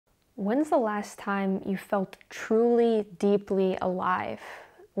When's the last time you felt truly, deeply alive?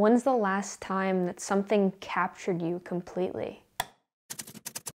 When's the last time that something captured you completely?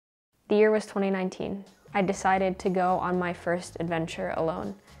 The year was 2019. I decided to go on my first adventure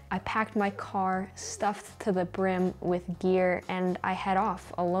alone. I packed my car, stuffed to the brim with gear, and I head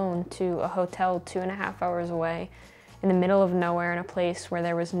off alone to a hotel 2.5 hours away in the middle of nowhere in a place where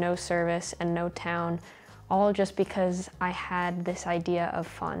there was no service and no town, all just because I had this idea of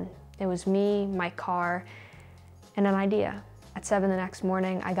fun. It was me, my car, and an idea. At 7 the next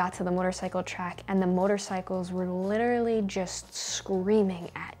morning, I got to the motorcycle track and the motorcycles were literally just screaming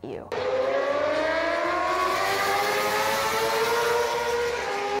at you.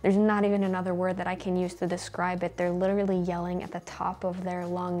 There's not even another word that I can use to describe it. They're literally yelling at the top of their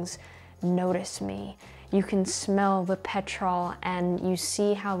lungs, "Notice me." You can smell the petrol and you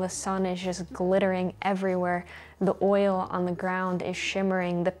see how the sun is just glittering everywhere. The oil on the ground is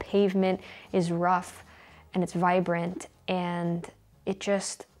shimmering. The pavement is rough and it's vibrant and it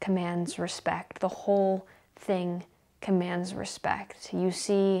just commands respect. The whole thing commands respect. You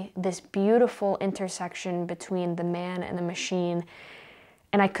see this beautiful intersection between the man and the machine,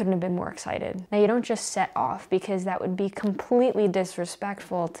 and I couldn't have been more excited. Now, you don't just set off because that would be completely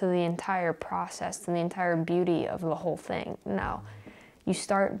disrespectful to the entire process, to the entire beauty of the whole thing. No, you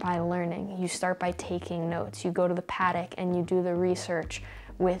start by learning. You start by taking notes. You go to the paddock and you do the research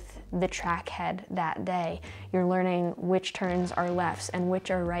with the track head that day. You're learning which turns are lefts and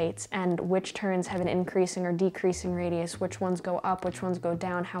which are rights and which turns have an increasing or decreasing radius, which ones go up, which ones go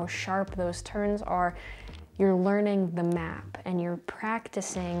down, how sharp those turns are. You're learning the map and you're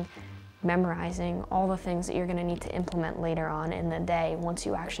practicing, memorizing all the things that you're gonna need to implement later on in the day once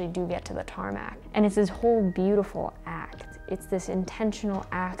you actually do get to the tarmac. And it's this whole beautiful act. It's this intentional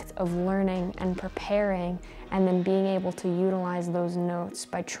act of learning and preparing and then being able to utilize those notes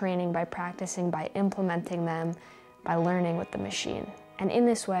by training, by practicing, by implementing them, by learning with the machine. And in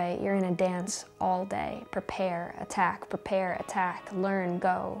this way, you're in a dance all day. Prepare, attack, learn,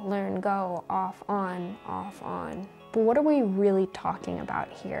 go, off, on, off, on. But what are we really talking about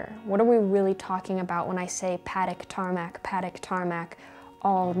here? What are we really talking about when I say paddock, tarmac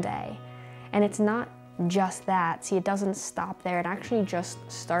all day? And it's not just that. See, it doesn't stop there. It actually just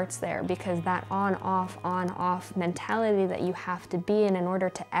starts there because that on, off mentality that you have to be in order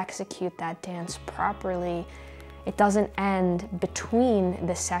to execute that dance properly, it doesn't end between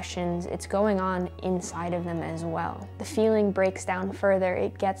the sessions, it's going on inside of them as well. The feeling breaks down further,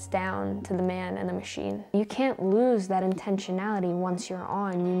 it gets down to the man and the machine. You can't lose that intentionality once you're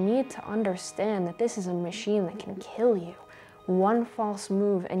on. You need to understand that this is a machine that can kill you. One false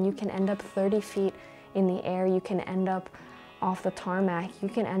move and you can end up 30 feet in the air, you can end up off the tarmac, you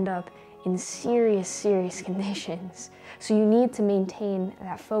can end up in serious conditions. So you need to maintain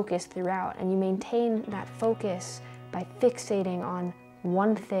that focus throughout, and you maintain that focus by fixating on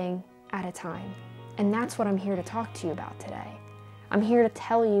one thing at a time. And that's what I'm here to talk to you about today. I'm here to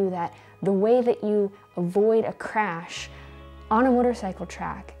tell you that the way that you avoid a crash on a motorcycle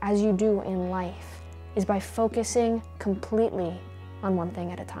track, as you do in life, is by focusing completely on one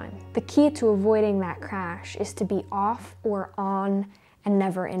thing at a time. The key to avoiding that crash is to be off or on and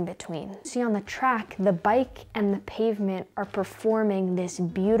never in between. See, on the track, the bike and the pavement are performing this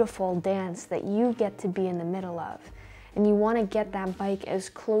beautiful dance that you get to be in the middle of. And you want to get that bike as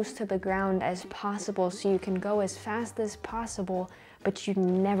close to the ground as possible so you can go as fast as possible, but you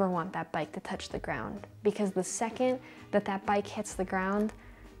never want that bike to touch the ground. Because the second that that bike hits the ground,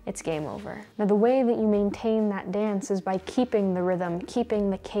 it's game over. Now, the way that you maintain that dance is by keeping the rhythm,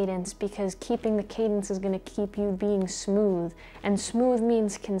 keeping the cadence, because keeping the cadence is gonna keep you being smooth, and smooth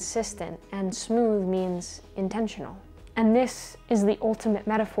means consistent, and smooth means intentional. And this is the ultimate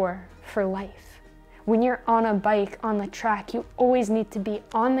metaphor for life. When you're on a bike on the track, you always need to be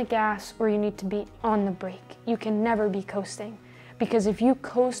on the gas or you need to be on the brake. You can never be coasting, because if you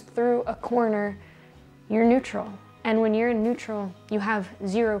coast through a corner, you're neutral. And when you're in neutral, you have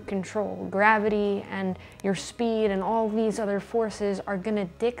zero control. Gravity and your speed and all these other forces are gonna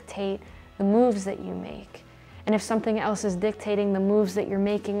dictate the moves that you make. And if something else is dictating the moves that you're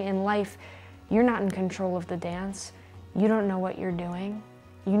making in life, you're not in control of the dance. You don't know what you're doing.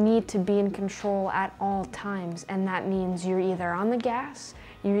 You need to be in control at all times. And that means you're either on the gas,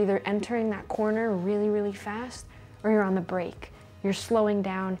 you're either entering that corner really fast, or you're on the brake. You're slowing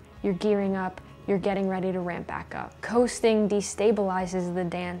down, you're gearing up, you're getting ready to ramp back up. Coasting destabilizes the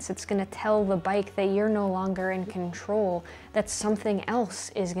dance. It's gonna tell the bike that you're no longer in control, that something else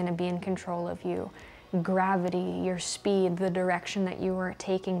is gonna be in control of you. Gravity, your speed, the direction that you were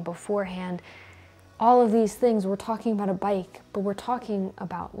taking beforehand, all of these things. We're talking about a bike, but we're talking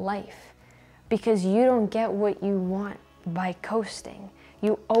about life, because you don't get what you want by coasting.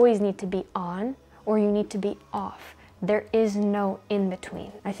 You always need to be on or you need to be off. There is no in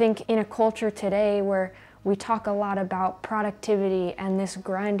between. I think in a culture today where we talk a lot about productivity and this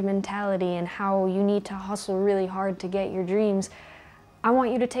grind mentality and how you need to hustle really hard to get your dreams, I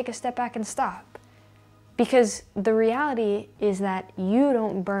want you to take a step back and stop. Because the reality is that you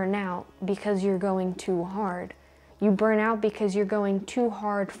don't burn out because you're going too hard. You burn out because you're going too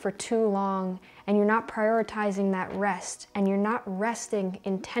hard for too long and you're not prioritizing that rest, and you're not resting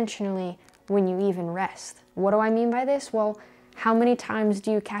intentionally when you even rest. What do I mean by this? Well, how many times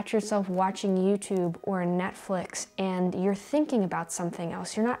do you catch yourself watching YouTube or Netflix and you're thinking about something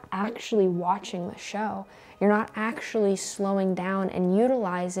else? You're not actually watching the show. You're not actually slowing down and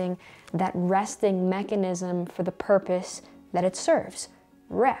utilizing that resting mechanism for the purpose that it serves,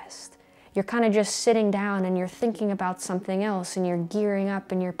 rest. You're kind of just sitting down and you're thinking about something else and you're gearing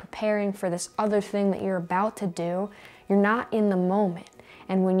up and you're preparing for this other thing that you're about to do. You're not in the moment.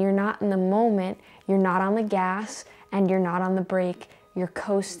 And when you're not in the moment, you're not on the gas and you're not on the brake, you're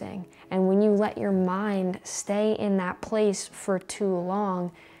coasting. And when you let your mind stay in that place for too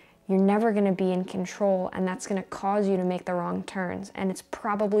long, you're never gonna be in control, and that's gonna cause you to make the wrong turns, and it's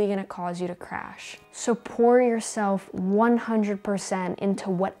probably gonna cause you to crash. So pour yourself 100% into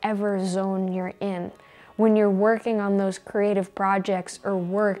whatever zone you're in. When you're working on those creative projects or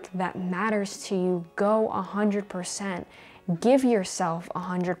work that matters to you, go 100%. Give yourself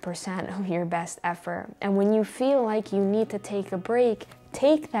 100% of your best effort. And when you feel like you need to take a break,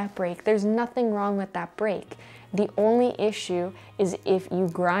 take that break. There's nothing wrong with that break. The only issue is if you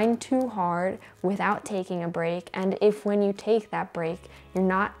grind too hard without taking a break, and if when you take that break, you're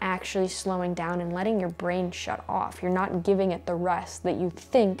not actually slowing down and letting your brain shut off. You're not giving it the rest that you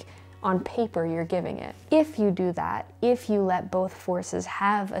think on paper you're giving it. If you do that, if you let both forces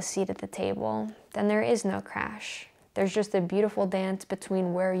have a seat at the table, then there is no crash. There's just a beautiful dance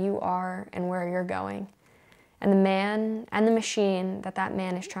between where you are and where you're going. And the man and the machine that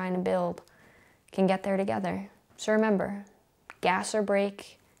man is trying to build can get there together. So remember, gas or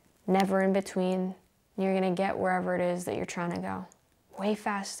brake, never in between. You're gonna get wherever it is that you're trying to go. Way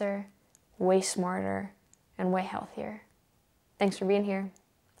faster, way smarter, and way healthier. Thanks for being here.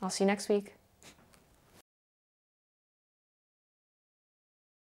 I'll see you next week.